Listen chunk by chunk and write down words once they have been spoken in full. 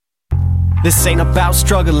This ain't about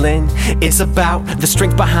struggling, it's about the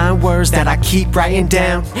strength behind words that I keep writing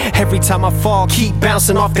down. Every time I fall, keep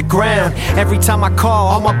bouncing off the ground. Every time I call,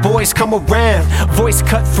 all my boys come around. Voice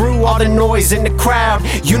cut through all the noise in the crowd.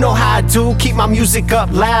 You know how I do, keep my music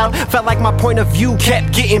up loud. Felt like my point of view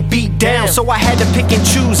kept getting beat down, so I had to pick and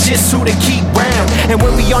choose just who to keep round. And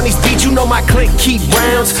when we on these beats, you know my clique keep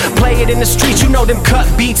rounds. Play it in the streets, you know them cut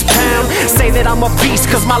beats pound. Say that I'm a beast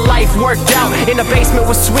cause my life worked out. In the basement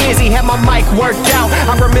with Swizzy, had my mic worked out.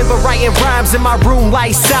 I remember writing rhymes in my room,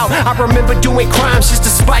 lights out. I remember doing crimes just to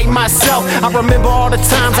spite myself. I remember all the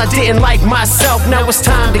times I didn't like myself. Now it's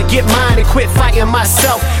time to get mine and quit fighting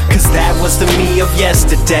myself. Cause that was the me of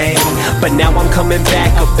yesterday, but now I'm coming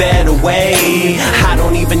back a better way. I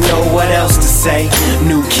don't even know what else to say.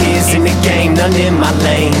 New kids in the game, none in my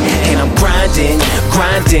lane. And I'm grinding,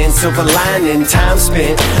 silver lining, time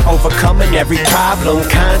spent overcoming every problem,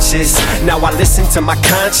 conscious. Now I listen to my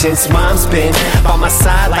conscience. Mom's been by my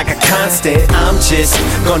side like a constant. I'm just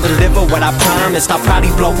gonna deliver what I promised. I'll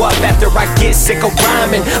probably blow up after I get sick of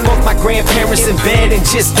rhyming. Both my grandparents in bed and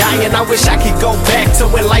just dying. I wish I could go back to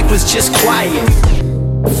when life was just quiet.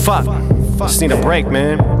 Fuck, just need a break,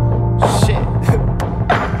 man. Shit.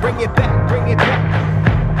 Bring it back, bring it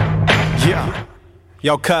back. Yeah.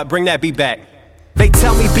 Yo, cut, bring that beat back. They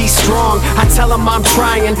tell me be strong, I tell them I'm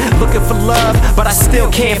trying. Looking for love, but I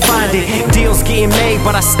still can't find it. Deals getting made,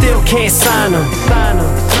 but I still can't sign them.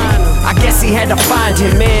 I guess he had to find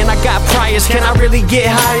him, man. I got priors, can I really get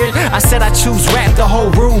hired? I said I choose rap, the whole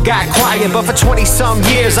room got quiet. But for 20-some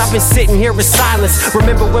years, I've been sitting here in silence.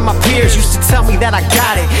 Remember when my peers used to tell me that I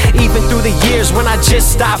got it. Even through the years when I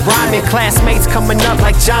just stopped rhyming. Classmates coming up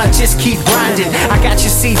like John, just keep grinding. I got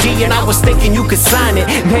your CD and I was thinking you could sign it.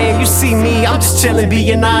 Man, you see me, I'm just chilling,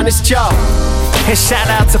 being honest, y'all. And shout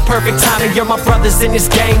out to Perfect Timing, you're my brothers in this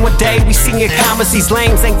game. One day we sing your commas, these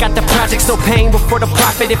lames ain't got the projects, no pain. Before the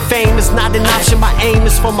profit and fame is not an option, my aim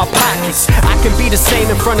is for my pockets. I can be the same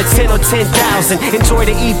in front of 10 or 10,000. Enjoy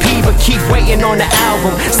the EP, but keep waiting on the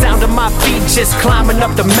album. Sound of my feet just climbing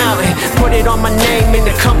up the mountain. Put it on my name in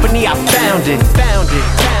the company I founded.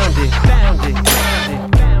 Found it.